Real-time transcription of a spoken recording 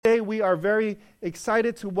we are very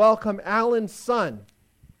excited to welcome Alan's son.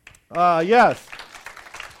 Yes.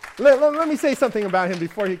 Let me say something about him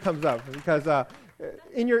before he comes up, because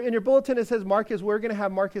in your bulletin it says Marcus. We're going to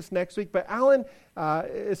have Marcus next week, but Alan,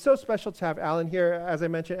 it's so special to have Alan here. As I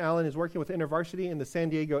mentioned, Alan is working with InterVarsity in the San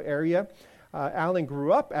Diego area. Alan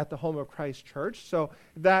grew up at the Home of Christ Church, so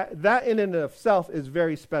that in and of itself is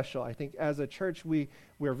very special. I think as a church,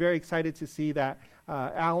 we're very excited to see that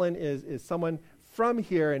Alan is someone from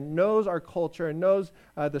here and knows our culture and knows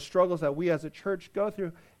the struggles that we as a church go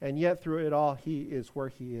through, and yet through it all, he is where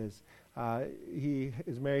he is. He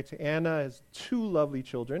is married to Anna, has 2 lovely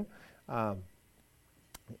children. That's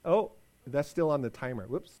still on the timer.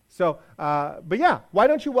 Whoops. So, but yeah, why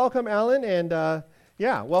don't you welcome Alan, and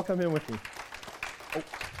welcome him with me. Thanks,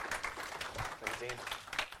 Dean.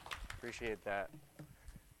 Appreciate that.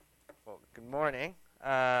 Well, good morning.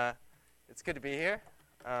 It's good to be here.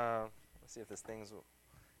 Let's see if this thing's.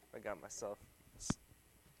 I got myself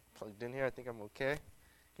plugged in here. I think I'm okay.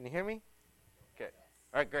 Can you hear me? Okay.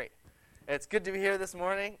 All right, great. It's good to be here this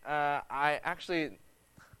morning. I actually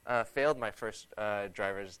failed my first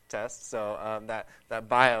driver's test, so that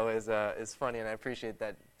bio is funny, and I appreciate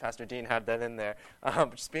that Pastor Dean had that in there.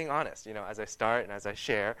 Just being honest, as I start and as I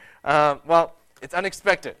share. Well, it's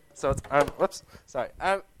unexpected. So it's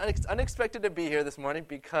It's unexpected to be here this morning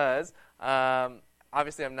because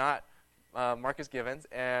obviously I'm not Marcus Givens,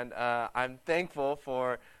 and I'm thankful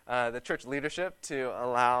for the church leadership to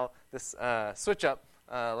allow this switch up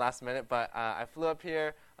last minute. But I flew up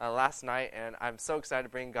here last night, and I'm so excited to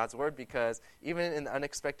bring God's word because even in the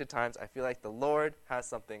unexpected times, I feel like the Lord has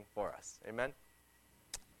something for us. Amen.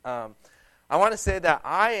 I want to say that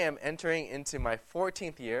I am entering into my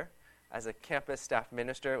 14th year as a campus staff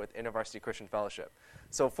minister with InterVarsity Christian Fellowship.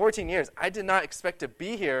 So 14 years. I did not expect to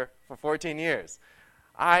be here for 14 years.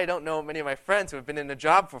 I don't know many of my friends who have been in a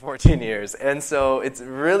job for 14 years. And so it's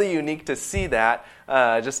really unique to see that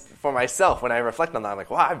just for myself. When I reflect on that, I'm like,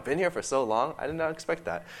 wow, I've been here for so long. I did not expect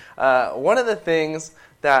that. One of the things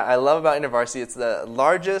that I love about InterVarsity, it's the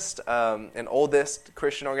largest and oldest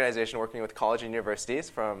Christian organization working with college and universities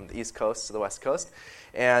from the East Coast to the West Coast.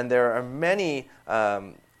 And there are many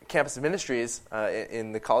campus ministries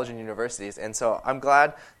in the college and universities. And so I'm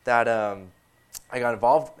glad that I got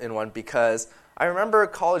involved in one because I remember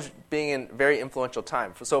college being a very influential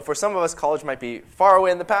time. So for some of us, college might be far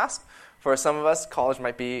away in the past. For some of us, college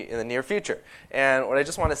might be in the near future. And what I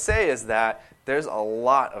just want to say is that there's a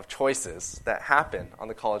lot of choices that happen on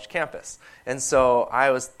the college campus. And so I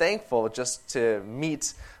was thankful just to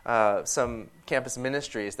meet some campus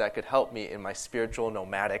ministries that could help me in my spiritual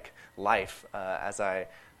nomadic life as I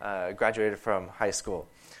graduated from high school.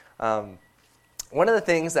 One of the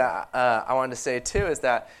things that I wanted to say, too, is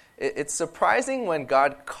that it's surprising when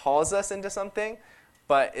God calls us into something,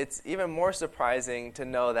 but it's even more surprising to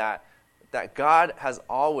know that God has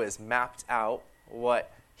always mapped out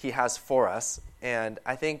what He has for us. And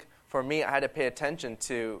I think for me, I had to pay attention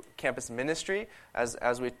to campus ministry. As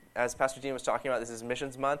Pastor Dean was talking about, this is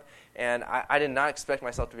Missions Month, and I did not expect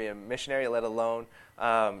myself to be a missionary, let alone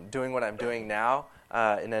doing what I'm doing now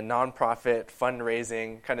in a nonprofit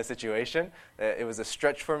fundraising kind of situation. It was a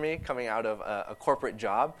stretch for me coming out of a corporate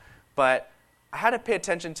job. But I had to pay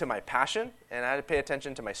attention to my passion, and I had to pay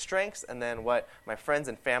attention to my strengths, and then what my friends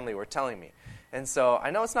and family were telling me. And so I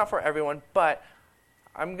know it's not for everyone, but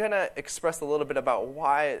I'm going to express a little bit about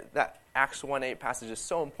why that Acts 1:8 passage is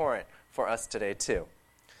so important for us today too.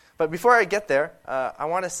 But before I get there, I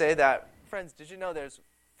want to say that, friends, did you know there's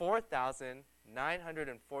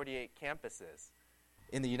 4,948 campuses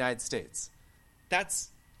in the United States?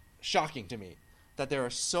 That's shocking to me, that there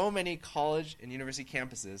are so many college and university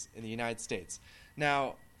campuses in the United States.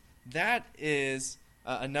 Now, that is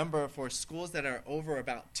a number for schools that are over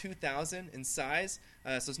about 2,000 in size.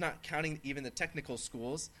 So it's not counting even the technical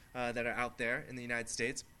schools that are out there in the United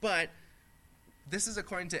States. But this is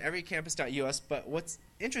according to everycampus.us. But what's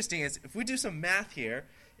interesting is if we do some math here,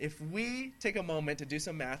 if we take a moment to do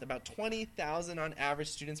some math, about 20,000 on average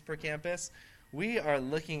students per campus, we are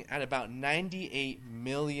looking at about 98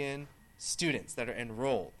 million students that are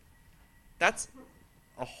enrolled. That's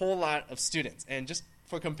a whole lot of students. And just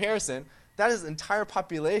for comparison, that is the entire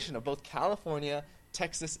population of both California,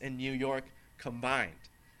 Texas, and New York combined.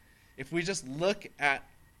 If we just look at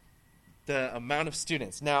the amount of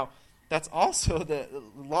students. Now, that's also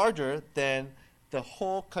larger than the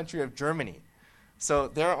whole country of Germany. So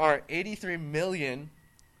there are 83 million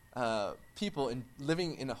people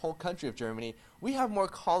living in the whole country of Germany. We have more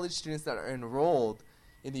college students that are enrolled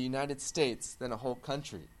in the United States than a whole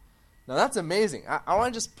country. Now that's amazing. I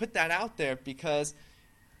want to just put that out there because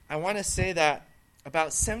I want to say that about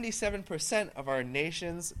 77% of our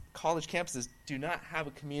nation's college campuses do not have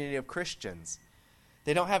a community of Christians.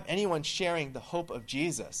 They don't have anyone sharing the hope of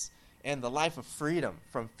Jesus and the life of freedom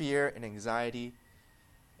from fear and anxiety.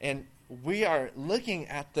 And we are looking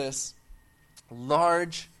at this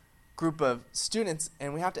large group of students,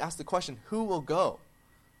 and we have to ask the question, who will go?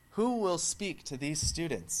 Who will speak to these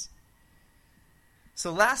students?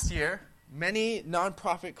 So last year, many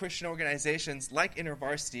nonprofit Christian organizations like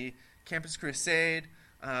InterVarsity, Campus Crusade,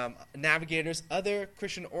 Navigators, other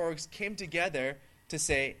Christian orgs came together to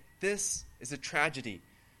say, this is a tragedy.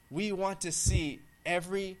 We want to see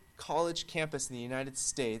every college campus in the United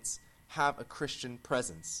States have a Christian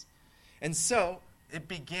presence. And so it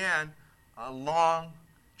began a long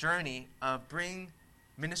journey of bringing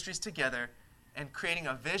ministries together and creating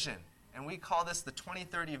a vision. And we call this the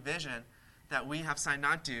 2030 vision that we have signed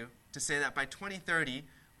on to say that by 2030,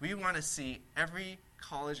 we want to see every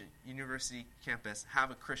college, university campus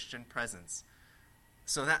have a Christian presence.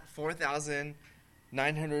 So that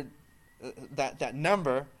 4,900, that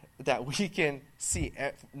number that we can see,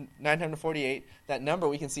 948, that number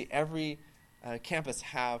we can see every campus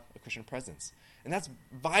have a Christian presence. And that's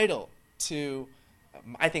vital to,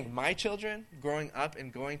 I think, my children growing up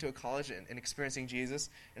and going to a college and experiencing Jesus.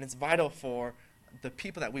 And it's vital for the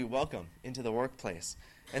people that we welcome into the workplace.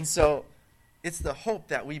 And so it's the hope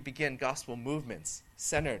that we begin gospel movements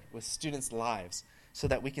centered with students' lives so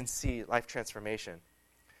that we can see life transformation.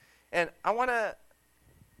 And I want to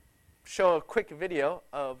show a quick video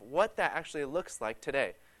of what that actually looks like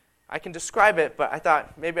today. I can describe it, but I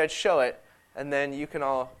thought maybe I'd show it, and then you can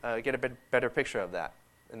all get a bit better picture of that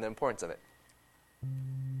and the importance of it.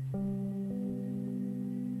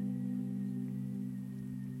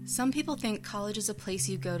 Some people think college is a place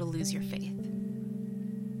you go to lose your faith.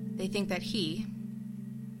 They think that he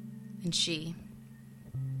and she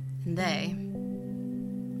and they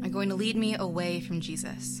are going to lead me away from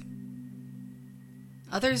Jesus.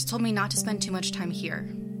 Others told me not to spend too much time here,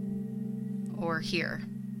 or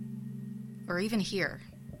even here,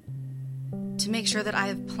 to make sure that I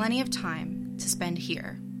have plenty of time to spend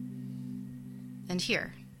here and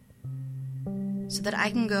here, so that I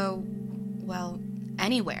can go, well,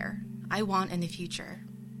 anywhere I want in the future.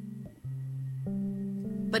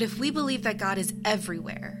 But if we believe that God is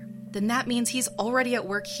everywhere, then that means he's already at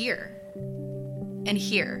work here, and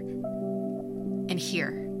here, and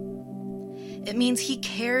here. It means he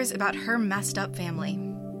cares about her messed up family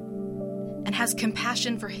and has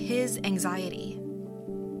compassion for his anxiety.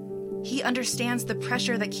 He understands the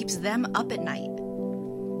pressure that keeps them up at night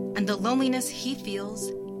and the loneliness he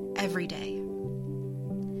feels every day.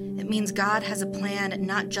 It means God has a plan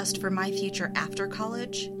not just for my future after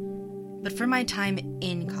college, but for my time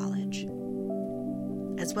in college,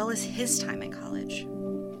 as well as his time in college,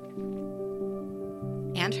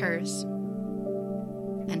 and hers,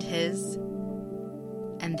 and his,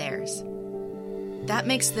 and theirs. That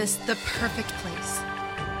makes this the perfect place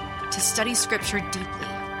to study Scripture deeply,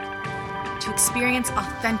 to experience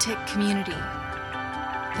authentic community,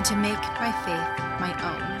 and to make my faith my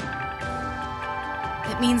own.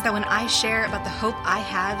 It means that when I share about the hope I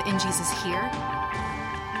have in Jesus here,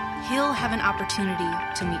 he'll have an opportunity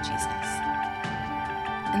to meet Jesus.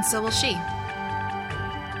 And so will she.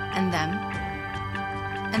 And them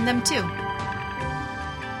too.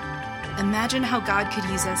 Imagine how God could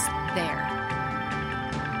use us there,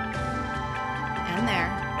 and there,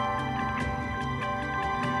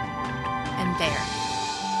 and there,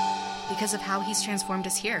 because of how he's transformed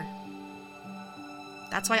us here.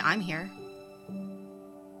 That's why I'm here.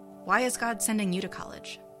 Why is God sending you to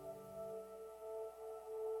college?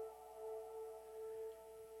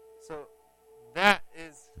 So that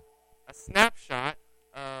is a snapshot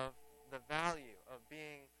of the value of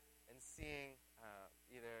being and seeing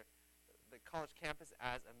either the college campus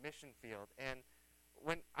as a mission field. And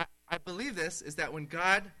when I believe this is that when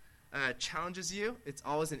God challenges you, it's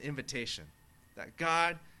always an invitation. That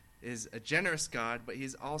God is a generous God, but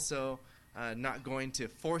he's also not going to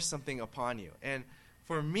force something upon you. And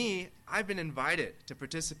for me, I've been invited to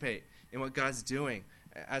participate in what God's doing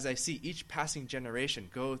as I see each passing generation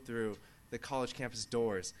go through the college campus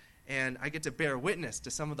doors. And I get to bear witness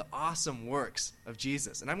to some of the awesome works of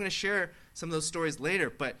Jesus. And I'm going to share some of those stories later,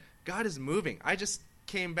 but God is moving. I just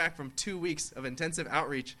came back from 2 weeks of intensive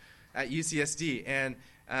outreach at UCSD, and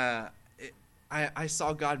I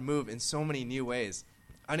saw God move in so many new ways.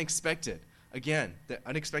 Unexpected. Again, the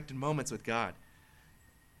unexpected moments with God.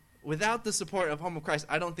 Without the support of Home of Christ,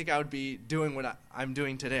 I don't think I would be doing what I'm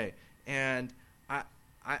doing today. And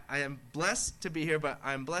I am blessed to be here, but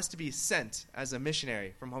I'm blessed to be sent as a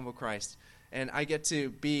missionary from Home of Christ And I get to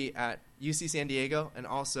be at UC San Diego and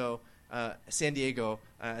also San Diego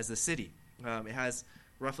as the city. It has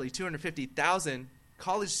roughly 250,000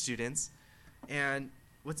 college students. And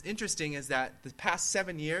what's interesting is that the past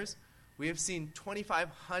 7 years, we have seen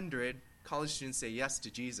 2,500 college students say yes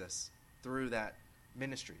to Jesus through that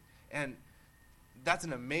ministry. And that's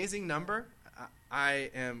an amazing number.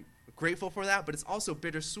 I am grateful for that, but it's also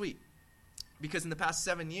bittersweet. Because in the past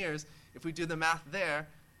 7 years, if we do the math there,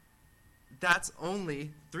 that's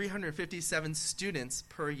only 357 students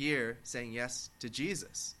per year saying yes to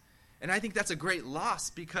Jesus. And I think that's a great loss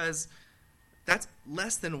because that's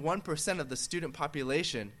less than 1% of the student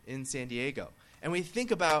population in San Diego. And we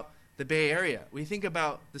think about the Bay Area. We think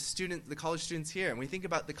about the college students here, and we think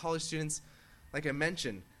about the college students, like I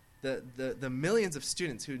mentioned, the millions of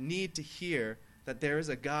students who need to hear that there is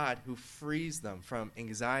a God who frees them from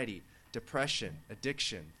anxiety, depression,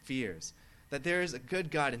 addiction, fears. That there is a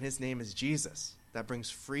good God and his name is Jesus that brings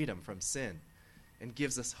freedom from sin and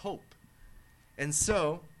gives us hope. And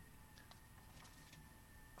so,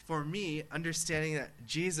 for me, understanding that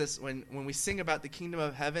Jesus, when we sing about the kingdom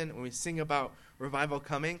of heaven, when we sing about revival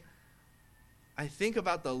coming, I think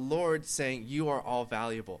about the Lord saying, you are all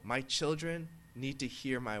valuable. My children need to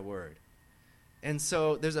hear my word. And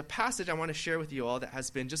so there's a passage I want to share with you all that has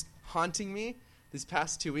been just haunting me these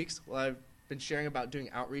past 2 weeks while I've been sharing about doing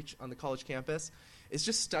outreach on the college campus. It's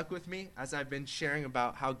just stuck with me as I've been sharing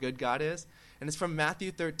about how good God is. And it's from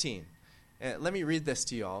Matthew 13. Let me read this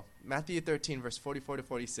to you all. Matthew 13, verse 44 to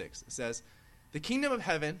 46. It says, "The kingdom of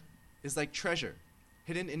heaven is like treasure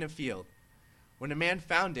hidden in a field. When a man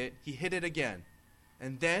found it, he hid it again.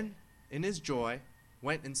 And then, in his joy,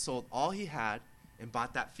 went and sold all he had and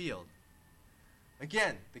bought that field."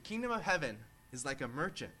 Again, the kingdom of heaven is like a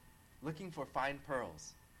merchant looking for fine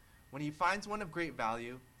pearls. When he finds one of great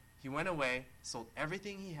value, he went away, sold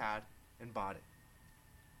everything he had, and bought it.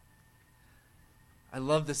 I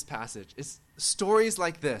love this passage. It's stories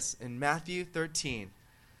like this in Matthew 13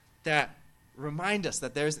 that remind us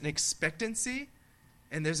that there's an expectancy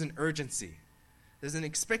and there's an urgency. There's an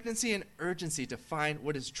expectancy and urgency to find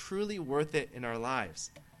what is truly worth it in our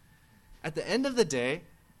lives. At the end of the day,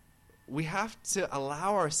 we have to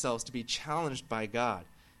allow ourselves to be challenged by God.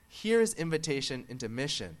 Here's invitation into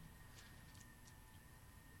mission.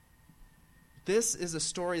 This is a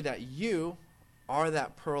story that you are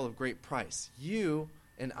that pearl of great price. You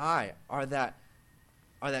and I are that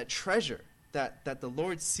treasure that the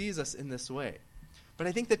Lord sees us in this way. But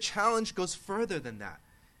I think the challenge goes further than that,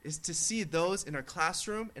 is to see those in our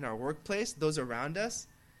classroom, in our workplace, those around us,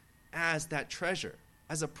 as that treasure,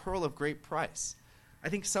 as a pearl of great price. I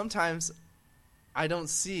think sometimes I don't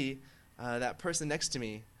see that person next to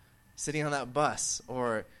me sitting on that bus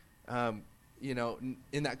or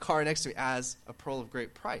in that car next to me as a pearl of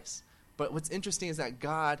great price. But what's interesting is that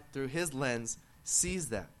God, through his lens, sees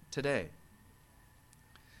that today.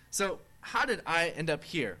 So how did I end up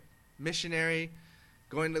here? Missionary,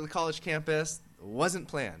 going to the college campus, wasn't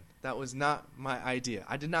planned. That was not my idea.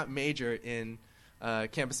 I did not major in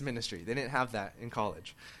campus ministry. They didn't have that in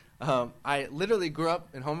college. I literally grew up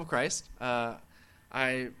in Home of Christ.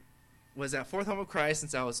 I was at Fourth Home of Christ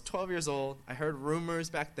since I was 12 years old. I heard rumors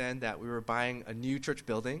back then that we were buying a new church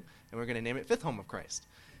building, and we were going to name it Fifth Home of Christ.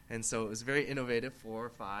 And so it was very innovative, 4 or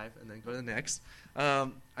 5, and then go to the next.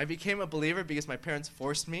 I became a believer because my parents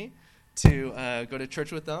forced me to go to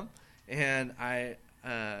church with them, and I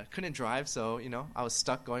couldn't drive, so I was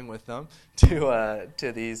stuck going with them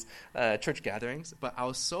to these church gatherings. But I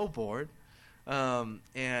was so bored,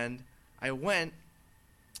 and I went,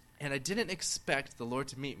 and I didn't expect the Lord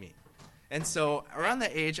to meet me. And so around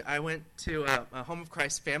that age, I went to a Home of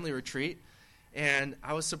Christ family retreat, and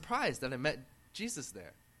I was surprised that I met Jesus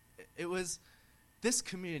there. It was this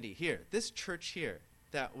community here, this church here,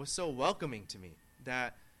 that was so welcoming to me,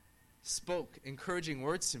 that spoke encouraging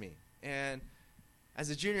words to me. And as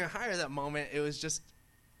a junior higher at that moment, it was just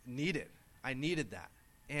needed. I needed that.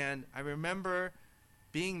 And I remember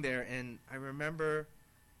being there, and I remember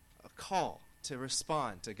a call to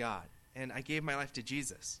respond to God. And I gave my life to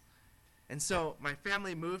Jesus. And so my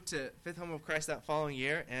family moved to Fifth Home of Christ that following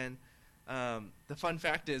year. And the fun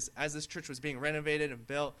fact is, as this church was being renovated and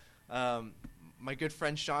built, my good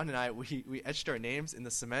friend Sean and I, we etched our names in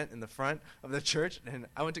the cement in the front of the church. And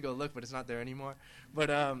I went to go look, but it's not there anymore. But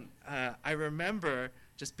I remember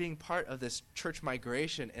just being part of this church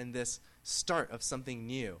migration and this start of something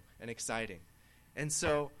new and exciting. And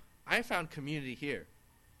so I found community here.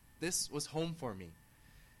 This was home for me.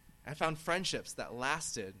 I found friendships that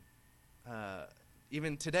lasted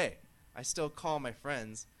even today. I still call my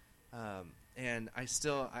friends, and I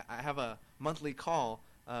have a monthly call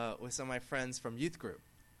with some of my friends from youth group.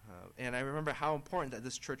 And I remember how important that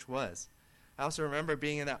this church was. I also remember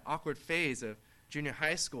being in that awkward phase of junior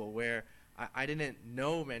high school where I didn't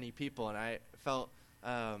know many people, and I felt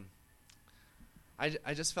I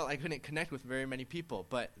just felt I couldn't connect with very many people.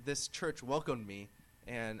 But this church welcomed me,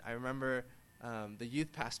 and I remember the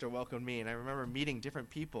youth pastor welcomed me, and I remember meeting different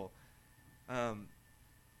people. I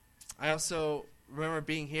also remember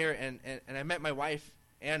being here, and I met my wife,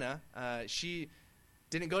 Anna. She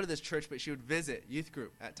didn't go to this church, but she would visit youth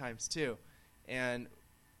group at times too. And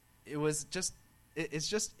it's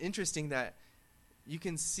just interesting that you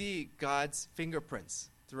can see God's fingerprints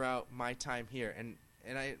throughout my time here.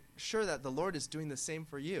 And I'm sure that the Lord is doing the same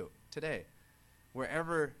for you today,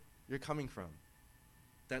 wherever you're coming from.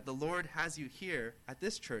 That the Lord has you here at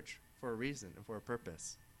this church for a reason and for a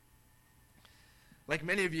purpose. Like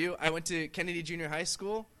many of you, I went to Kennedy Junior High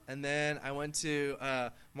School, and then I went to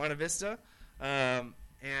Monte Vista.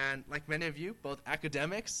 And like many of you, both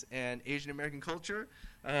academics and Asian American culture,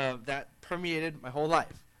 that permeated my whole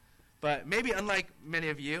life. But maybe unlike many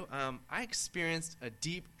of you, I experienced a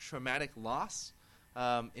deep traumatic loss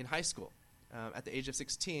in high school. At the age of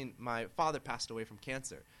 16, my father passed away from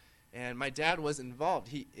cancer. And my dad was involved.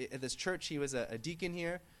 At this church, he was a deacon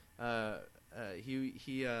here.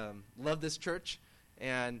 He loved this church.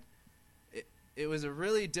 And it was a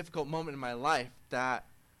really difficult moment in my life that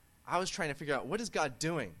I was trying to figure out, what is God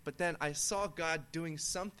doing? But then I saw God doing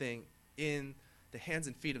something in the hands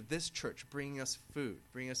and feet of this church, bringing us food,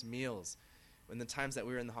 bringing us meals in the times that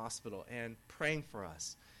we were in the hospital, and praying for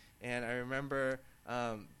us. And I remember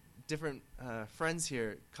different friends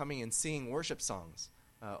here coming and singing worship songs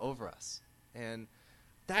over us. And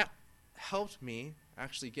that helped me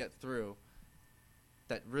actually get through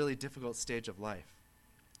that really difficult stage of life.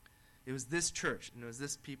 It was this church and it was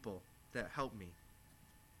this people that helped me.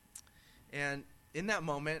 And in that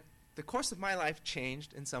moment, the course of my life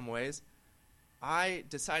changed in some ways. I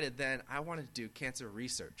decided then I wanted to do cancer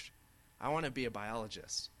research. I want to be a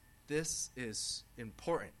biologist. This is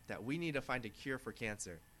important, that we need to find a cure for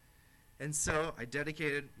cancer. And so I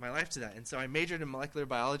dedicated my life to that. And so I majored in molecular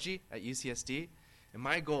biology at UCSD, and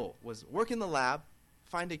my goal was work in the lab,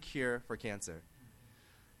 find a cure for cancer.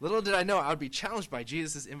 Little did I know I would be challenged by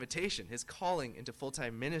Jesus' invitation, his calling into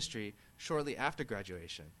full-time ministry shortly after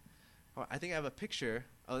graduation. I think I have a picture.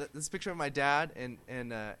 Oh, this is a picture of my dad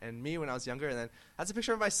and me when I was younger. And then that's a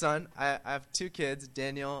picture of my son. I have two kids,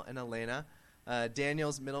 Daniel and Elena.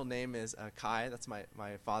 Daniel's middle name is Kai. That's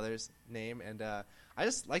my father's name. And I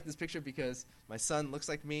just like this picture because my son looks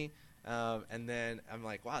like me. And then I'm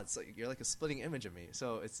like, wow, you're like a splitting image of me.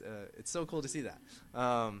 So it's so cool to see that.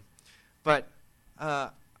 But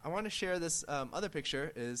I want to share this other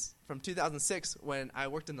picture is from 2006 when I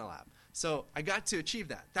worked in the lab. So I got to achieve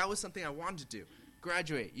that. That was something I wanted to do.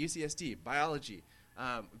 Graduate, UCSD, biology,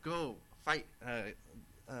 go fight,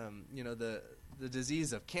 the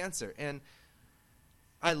disease of cancer. And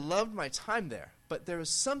I loved my time there. But there was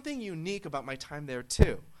something unique about my time there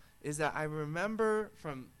too, is that I remember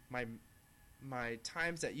from my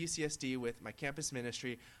times at UCSD with my campus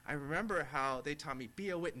ministry, I remember how they taught me, be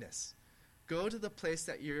a witness. Go to the place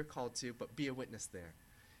that you're called to, but be a witness there.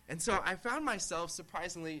 And so I found myself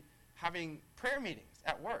surprisingly having prayer meetings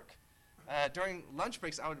at work. During lunch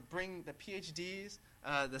breaks, I would bring the PhDs,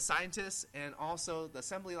 the scientists, and also the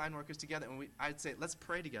assembly line workers together, and I'd say, let's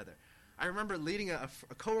pray together. I remember leading a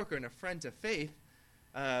coworker and a friend to faith,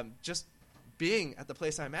 just being at the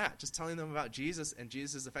place I'm at, just telling them about Jesus and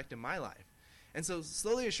Jesus' effect in my life. And so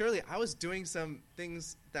slowly or surely, I was doing some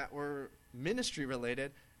things that were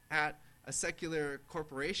ministry-related at a secular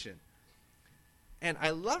corporation. And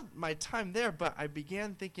I loved my time there, but I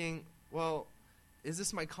began thinking, well, is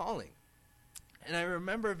this my calling? And I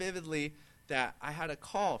remember vividly that I had a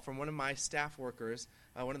call from one of my staff workers,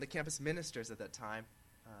 one of the campus ministers at that time,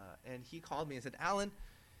 and he called me and said, Alan,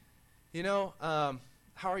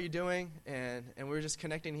 how are you doing? And we were just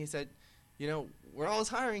connecting. He said, we're always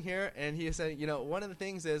hiring here. And he said, one of the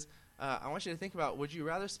things is, I want you to think about, would you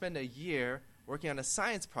rather spend a year working on a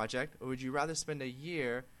science project, or would you rather spend a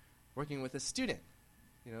year working with a student,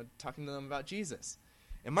 talking to them about Jesus?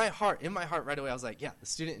 In my heart right away, I was like, yeah, the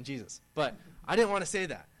student and Jesus. But I didn't want to say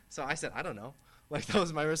that. So I said, I don't know. Like, that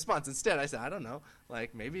was my response. Instead, I said, I don't know.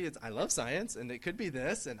 Like, maybe I love science, and it could be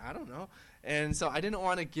this, and I don't know. And so I didn't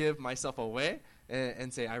want to give myself away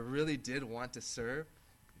and say I really did want to serve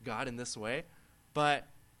God in this way. But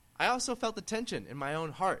I also felt the tension in my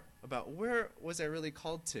own heart about where was I really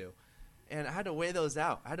called to. And I had to weigh those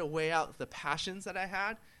out. I had to weigh out the passions that I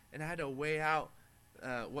had, and I had to weigh out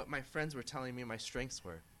what my friends were telling me my strengths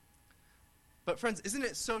were. But friends, isn't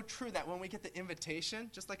it so true that when we get the invitation,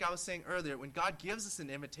 just like I was saying earlier, when God gives us an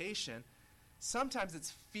invitation, sometimes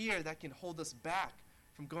it's fear that can hold us back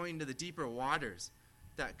from going into the deeper waters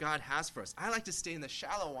that God has for us. I like to stay in the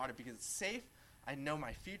shallow water because it's safe. I know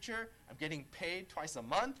my future. I'm getting paid twice a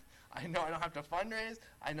month. I know I don't have to fundraise.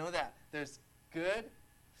 I know that there's good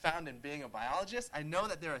found in being a biologist. I know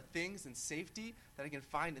that there are things and safety that I can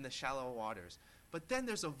find in the shallow waters. But then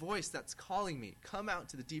there's a voice that's calling me, come out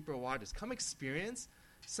to the deeper waters. Come experience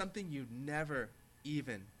something you never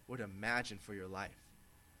even would imagine for your life.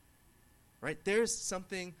 Right? There's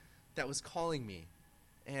something that was calling me,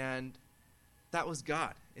 and that was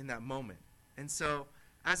God in that moment. And so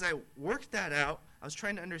as I worked that out, I was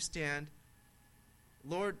trying to understand,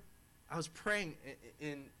 Lord, I was praying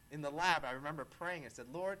in the lab. I remember praying. I said,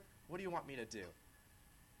 Lord, what do you want me to do?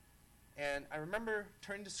 And I remember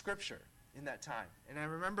turning to Scripture in that time. And I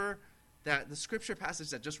remember that the Scripture passage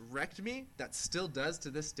that just wrecked me, that still does to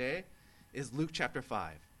this day, is Luke chapter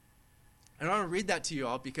 5. And I want to read that to you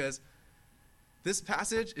all because this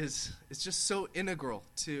passage is just so integral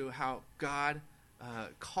to how God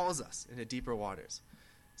calls us into deeper waters.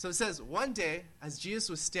 So it says, one day, as Jesus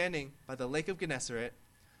was standing by the lake of Gennesaret,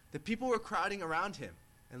 the people were crowding around him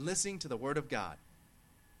and listening to the word of God.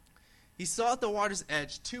 He saw at the water's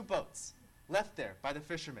edge 2 boats left there by the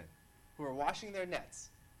fishermen who were washing their nets.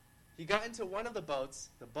 He got into one of the boats,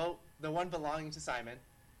 the one belonging to Simon,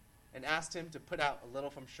 and asked him to put out a little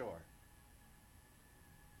from shore.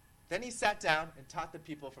 Then he sat down and taught the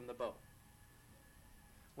people from the boat.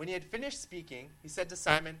 When he had finished speaking, he said to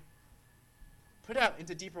Simon, "Put out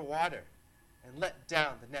into deeper water and let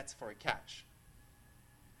down the nets for a catch."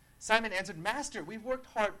 Simon answered, "Master, we've worked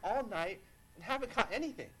hard all night and haven't caught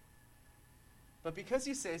anything. But because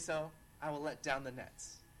you say so, I will let down the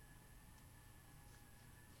nets."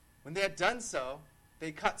 When they had done so,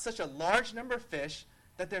 they caught such a large number of fish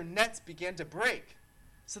that their nets began to break.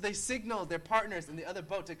 So they signaled their partners in the other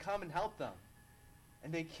boat to come and help them.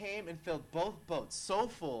 And they came and filled both boats so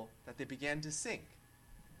full that they began to sink.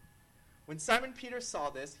 When Simon Peter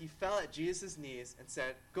saw this, he fell at Jesus' knees and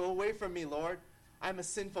said, "Go away from me, Lord. I am a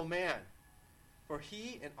sinful man." For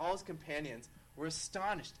he and all his companions were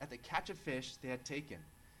astonished at the catch of fish they had taken.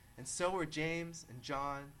 And so were James and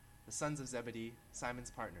John, the sons of Zebedee,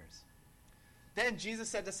 Simon's partners. Then Jesus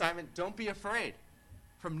said to Simon, "Don't be afraid.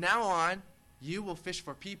 From now on, you will fish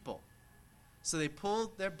for people." So they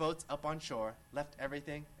pulled their boats up on shore, left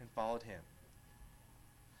everything, and followed him.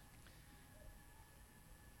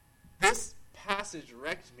 This passage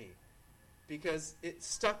wrecked me because it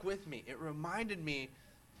stuck with me. It reminded me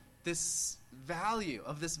this value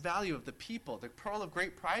of the people, the pearl of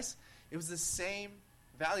great price. It was the same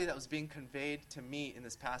value that was being conveyed to me in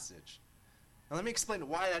this passage. Now let me explain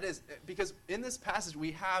why that is. Because in this passage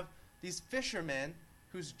we have these fishermen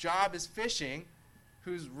whose job is fishing,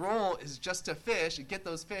 whose role is just to fish and get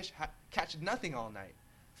those fish, catch nothing all night.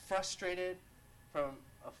 Frustrated from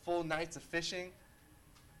a full nights of fishing,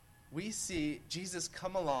 we see Jesus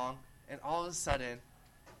come along and all of a sudden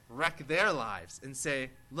wreck their lives and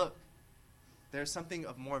say, look, there's something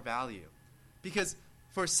of more value. Because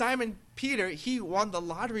for Simon Peter, he won the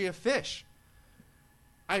lottery of fish.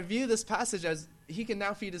 I view this passage as he can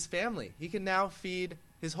now feed his family. He can now feed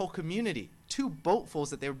his whole community. 2 boatfuls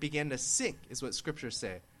that they began to sink is what scriptures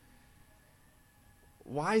say.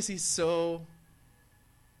 Why is he so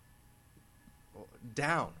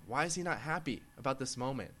down? Why is he not happy about this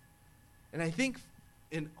moment? And I think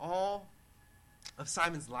in all of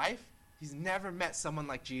Simon's life, he's never met someone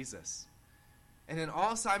like Jesus. And in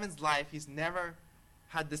all Simon's life, he's never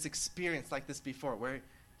had this experience like this before, where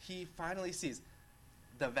he finally sees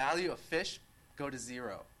the value of fish go to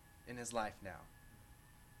 0 in his life now.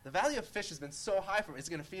 The value of fish has been so high for him. It's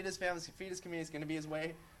going to feed his family, it's going to feed his community, it's going to be his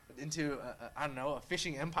way into, a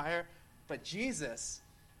fishing empire. But Jesus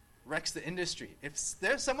wrecks the industry. If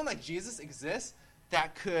there's someone like Jesus exists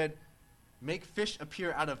that could make fish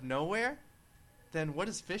appear out of nowhere, then what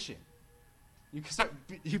is fishing?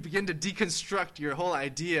 You begin to deconstruct your whole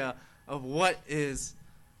idea of what is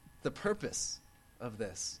the purpose of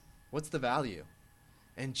this. What's the value?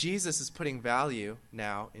 And Jesus is putting value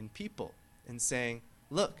now in people and saying,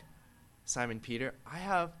 look, Simon Peter, I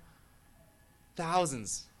have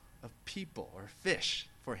thousands of people or fish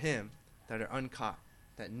for him that are uncaught,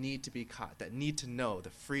 that need to be caught, that need to know the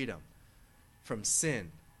freedom from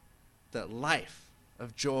sin, the life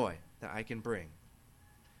of joy that I can bring.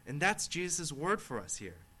 And that's Jesus' word for us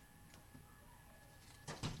here.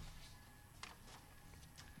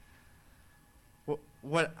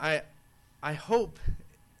 What I hope,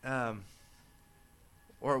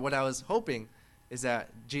 or what I was hoping, is that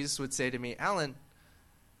Jesus would say to me, Alan,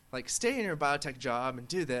 like, stay in your biotech job and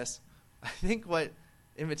do this. I think what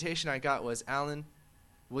invitation I got was, Alan,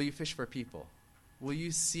 will you fish for people? Will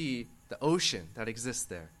you see the ocean that exists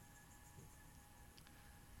there?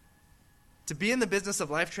 To be in the business of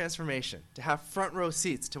life transformation, to have front row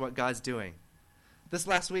seats to what God's doing. This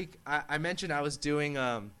last week, I mentioned I was doing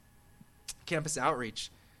campus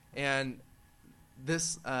outreach. And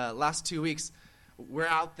this last 2 weeks, we're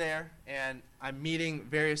out there, and I'm meeting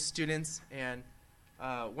various students. And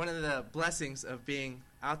one of the blessings of being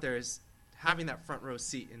out there is having that front row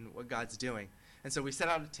seat in what God's doing. And so we set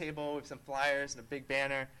out a table with some flyers and a big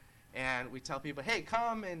banner, and we tell people, hey,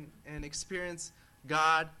 come and experience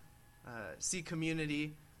God, see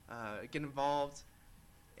community, get involved.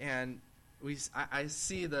 And I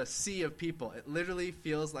see the sea of people. It literally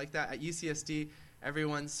feels like that. At UCSD,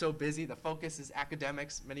 everyone's so busy. The focus is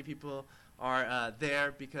academics. Many people are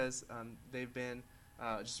there because they've been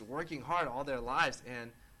just working hard all their lives. And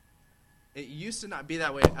it used to not be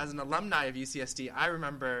that way. As an alumni of UCSD, I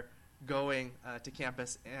remember going to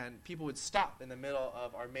campus, and people would stop in the middle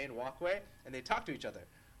of our main walkway, and they'd talk to each other.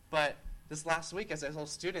 But this last week, as I told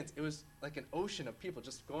students, it was like an ocean of people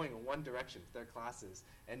just going in one direction to their classes,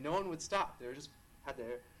 and no one would stop. They were just had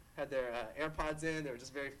their AirPods in. They were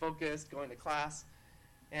just very focused, going to class.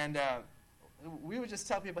 And we would just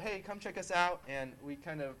tell people, hey, come check us out, and we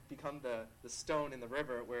kind of become the stone in the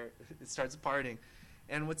river where it starts parting.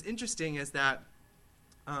 And what's interesting is that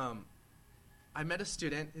I met a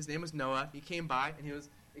student. His name was Noah. He came by, and he was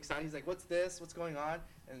excited. He's like, what's this? What's going on?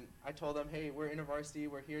 And I told him, hey, we're InterVarsity.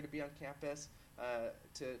 We're here to be on campus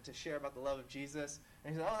to share about the love of Jesus.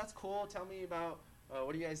 And he said, oh, that's cool. Tell me about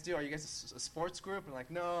what do you guys do? Are you guys a sports group? And like,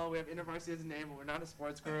 no, we have InterVarsity as a name, but we're not a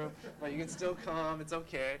sports group. But you can still come. It's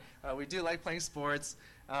okay. We do like playing sports.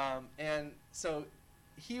 And so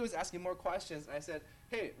he was asking more questions. And I said,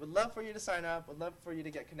 hey, would love for you to sign up. Would love for you to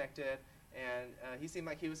get connected. And he seemed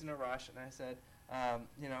like he was in a rush. And I said, I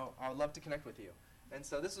would love to connect with you. And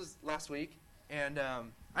so this was last week. And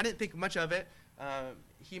I didn't think much of it.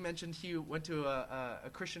 He mentioned he went to a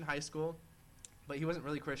Christian high school, but he wasn't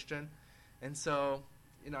really Christian. And so,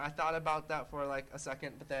 I thought about that for like a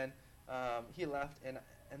second, but then he left. And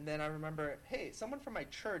then I remember, hey, someone from my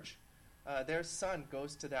church, their son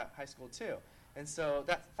goes to that high school too. And so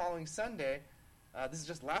that following Sunday, this is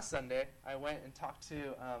just last Sunday, I went and talked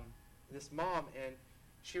to this mom, and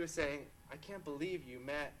she was saying, I can't believe you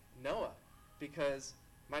met Noah, because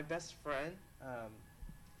my best friend,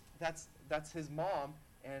 that's his mom,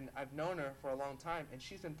 and I've known her for a long time, and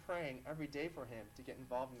she's been praying every day for him to get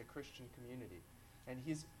involved in the Christian community. And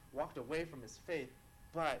he's walked away from his faith,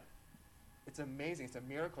 but it's amazing. It's a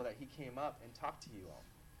miracle that he came up and talked to you all.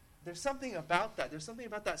 There's something about that. There's something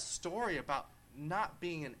about that story about not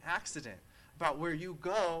being an accident, about where you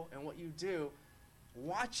go and what you do,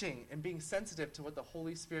 watching and being sensitive to what the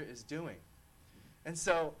Holy Spirit is doing. And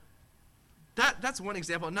so that's one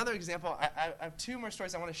example. Another example, I have two more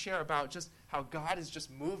stories I want to share about just how God is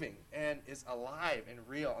just moving and is alive and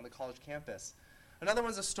real on the college campus. Another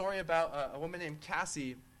one's a story about a woman named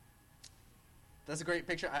Cassie. That's a great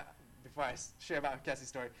picture. Before I share about Cassie's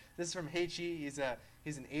story, this is from Heichi. He's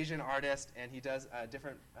an Asian artist, and he does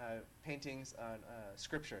different paintings on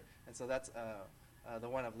scripture. And so that's the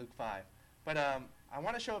one of Luke 5. But I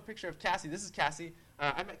want to show a picture of Cassie. This is Cassie.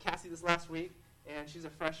 I met Cassie this last week, and she's a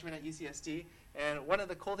freshman at UCSD. And one of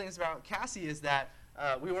the cool things about Cassie is that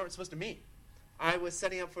we weren't supposed to meet. I was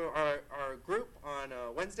setting up for our group on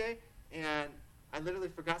Wednesday, and I literally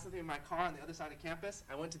forgot something in my car on the other side of campus.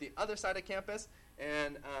 I went to the other side of campus,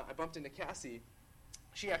 and I bumped into Cassie.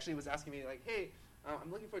 She actually was asking me, like, hey,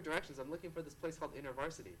 I'm looking for directions. I'm looking for this place called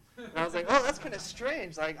InterVarsity. And I was like, oh, that's kind of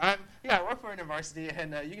strange. Like, I work for InterVarsity,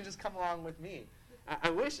 and you can just come along with me. I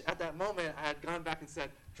wish at that moment I had gone back and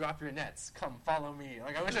said, drop your nets, come follow me.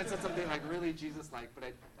 Like, I wish I'd said something like really Jesus-like, but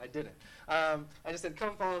I didn't. I just said,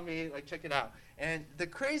 come follow me, like, check it out. And the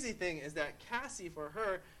crazy thing is that Cassie, for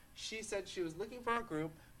her, she said she was looking for our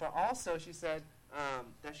group, but also she said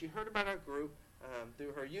that she heard about our group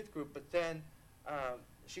through her youth group, but then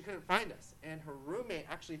she couldn't find us. And her roommate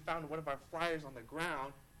actually found one of our flyers on the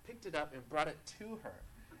ground, picked it up, and brought it to her.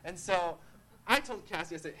 And so I told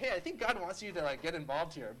Cassie, I said, hey, I think God wants you to like get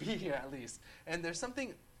involved here, be here at least. And there's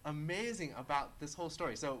something amazing about this whole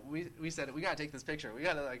story. So we said, we got to take this picture. We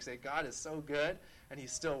got to like say, God is so good, and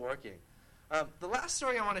he's still working. The last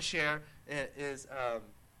story I want to share is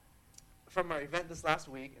from our event this last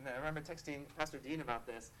week. And I remember texting Pastor Dean about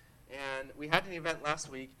this. And we had an event last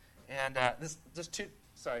week, and this just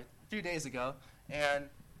a few days ago. And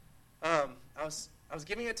I was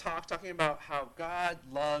giving a talk talking about how God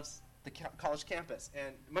loves the college campus,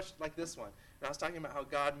 and much like this one. And I was talking about how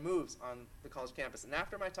God moves on the college campus. And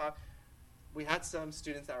after my talk, we had some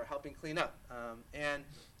students that were helping clean up.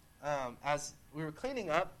 As we were cleaning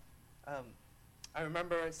up, I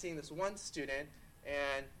remember seeing this one student,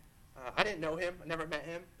 and I didn't know him. I never met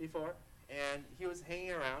him before. And he was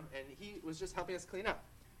hanging around, and he was just helping us clean up.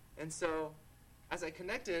 And so as I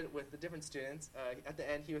connected with the different students, at the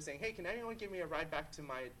end he was saying, hey, can anyone give me a ride back to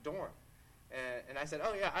my dorm? And I said,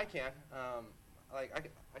 oh, yeah, I can.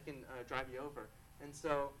 I can drive you over. And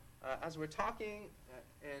so as we're talking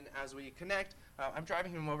and as we connect, I'm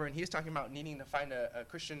driving him over, and he's talking about needing to find a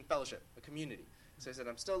Christian fellowship, a community. So I said,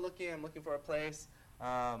 I'm looking for a place.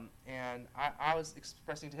 And I was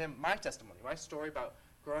expressing to him my testimony, my story about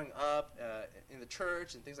growing up in the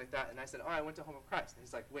church and things like that. And I said, oh, I went to Home of Christ. And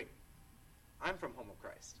he's like, wait, I'm from Home of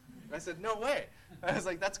Christ. And I said, no way. I was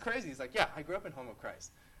like, that's crazy. He's like, yeah, I grew up in Home of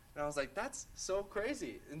Christ. And I was like, that's so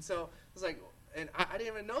crazy. And so I was like, and I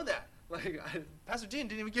didn't even know that. Pastor Dean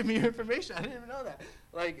didn't even give me your information. I didn't even know that.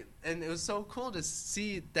 And it was so cool to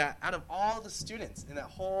see that out of all the students in that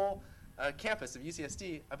whole campus of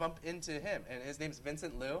UCSD, I bumped into him, and his name's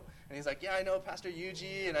Vincent Liu, and he's like, yeah, I know Pastor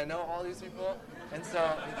Yuji, and I know all these people. And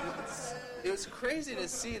so it was crazy to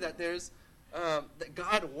see that there's that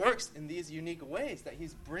God works in these unique ways, that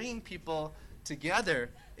he's bringing people together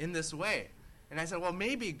in this way. And I said, well,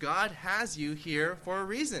 maybe God has you here for a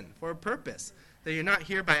reason, for a purpose, that you're not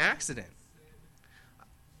here by accident.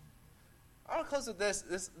 I want to close with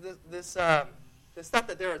this thought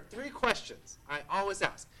that there are 3 questions I always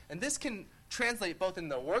ask. And this can translate both in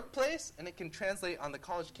the workplace, and it can translate on the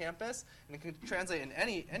college campus, and it can translate in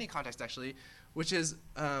any context, actually, which is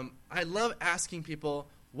I love asking people,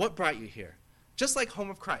 what brought you here? Just like Home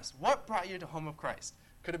of Christ. What brought you to Home of Christ?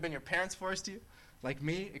 Could have been your parents forced you, like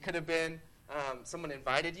me. It could have been someone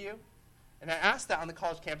invited you. And I asked that on the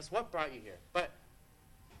college campus, what brought you here? But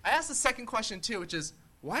I asked the second question, too, which is,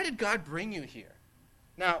 why did God bring you here?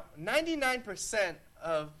 Now, 99%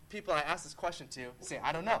 of people I ask this question to say,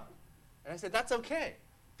 I don't know. And I said, that's okay,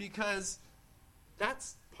 because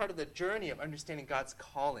that's part of the journey of understanding God's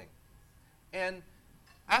calling. And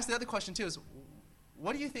I asked the other question, too, is,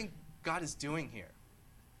 what do you think God is doing here?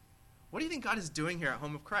 What do you think God is doing here at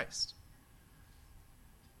Home of Christ?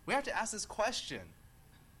 We have to ask this question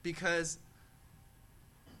because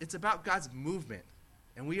it's about God's movement,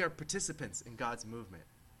 and we are participants in God's movement.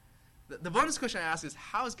 The bonus question I ask is,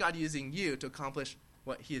 how is God using you to accomplish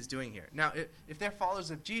what he is doing here? Now, if they're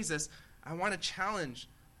followers of Jesus, I want to challenge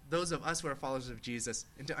those of us who are followers of Jesus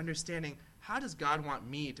into understanding, how does God want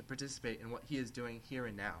me to participate in what he is doing here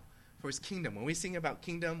and now for his kingdom? When we sing about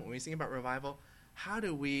kingdom, when we sing about revival, how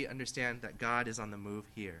do we understand that God is on the move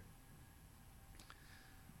here?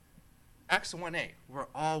 Acts 1:8, we're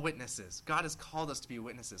all witnesses. God has called us to be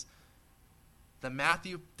witnesses. The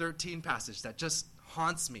Matthew 13 passage that just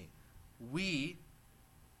haunts me. We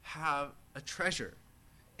have a treasure,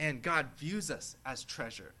 and God views us as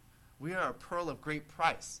treasure. We are a pearl of great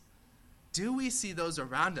price. Do we see those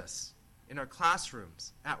around us, in our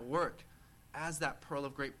classrooms, at work, as that pearl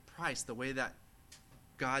of great price, the way that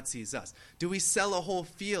God sees us? Do we sell a whole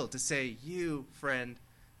field to say, you, friend,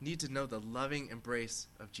 need to know the loving embrace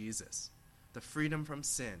of Jesus, the freedom from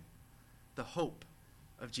sin, the hope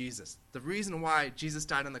of Jesus? The reason why Jesus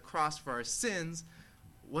died on the cross for our sins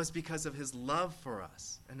was because of his love for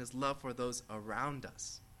us and his love for those around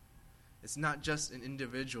us. It's not just an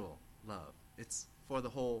individual love. It's for the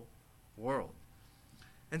whole world.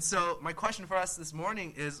 And so my question for us this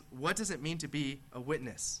morning is, what does it mean to be a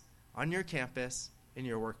witness on your campus, in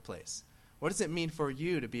your workplace? What does it mean for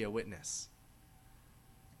you to be a witness?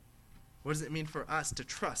 What does it mean for us to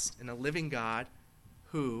trust in a living God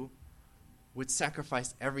who would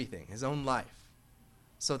sacrifice everything, his own life,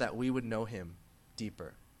 so that we would know him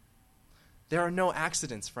deeper? There are no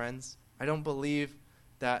accidents, friends. I don't believe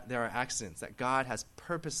that there are accidents, that God has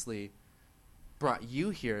purposely brought you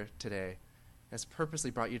here today, has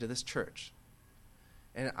purposely brought you to this church.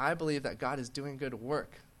 And I believe that God is doing good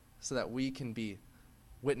work so that we can be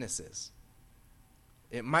witnesses.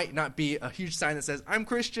 It might not be a huge sign that says, I'm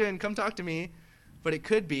Christian, come talk to me, but it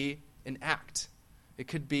could be an act. It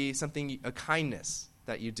could be something, a kindness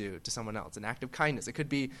that you do to someone else, an act of kindness. It could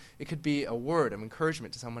be a word of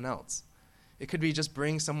encouragement to someone else. It could be just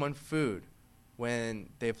bring someone food when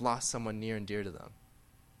they've lost someone near and dear to them.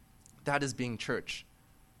 That is being church.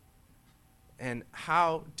 And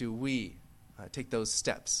how do we take those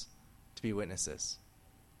steps to be witnesses?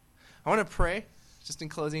 I want to pray, just in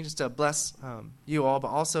closing, just to bless you all, but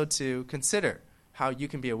also to consider how you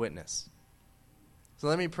can be a witness. So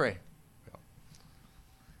let me pray.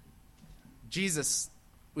 Jesus,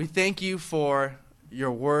 we thank you for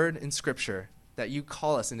your word in Scripture, that you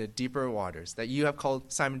call us into deeper waters, that you have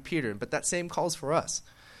called Simon Peter, but that same calls for us,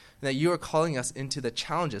 and that you are calling us into the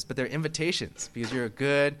challenges, but they're invitations because you're a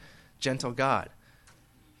good, gentle God.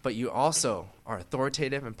 But you also are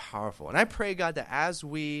authoritative and powerful. And I pray, God, that as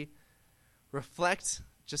we reflect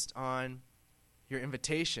just on your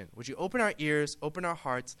invitation, would you open our ears, open our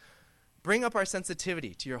hearts, bring up our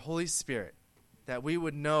sensitivity to your Holy Spirit, that we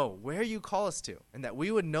would know where you call us to, and that we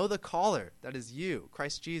would know the caller that is you,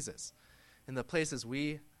 Christ Jesus, in the places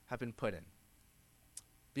we have been put in.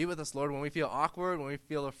 Be with us, Lord, when we feel awkward, when we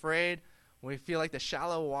feel afraid, when we feel like the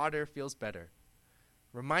shallow water feels better.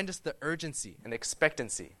 Remind us the urgency and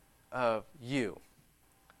expectancy of you,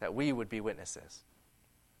 that we would be witnesses.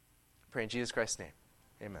 Pray in Jesus Christ's name.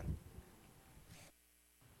 Amen.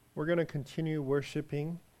 We're going to continue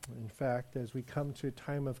worshiping. In fact, as we come to a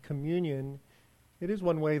time of communion, it is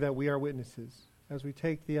one way that we are witnesses. As we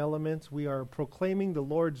take the elements, we are proclaiming the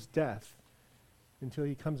Lord's death until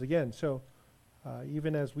he comes again. So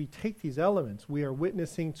even as we take these elements, we are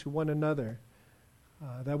witnessing to one another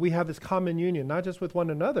that we have this common union, not just with one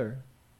another,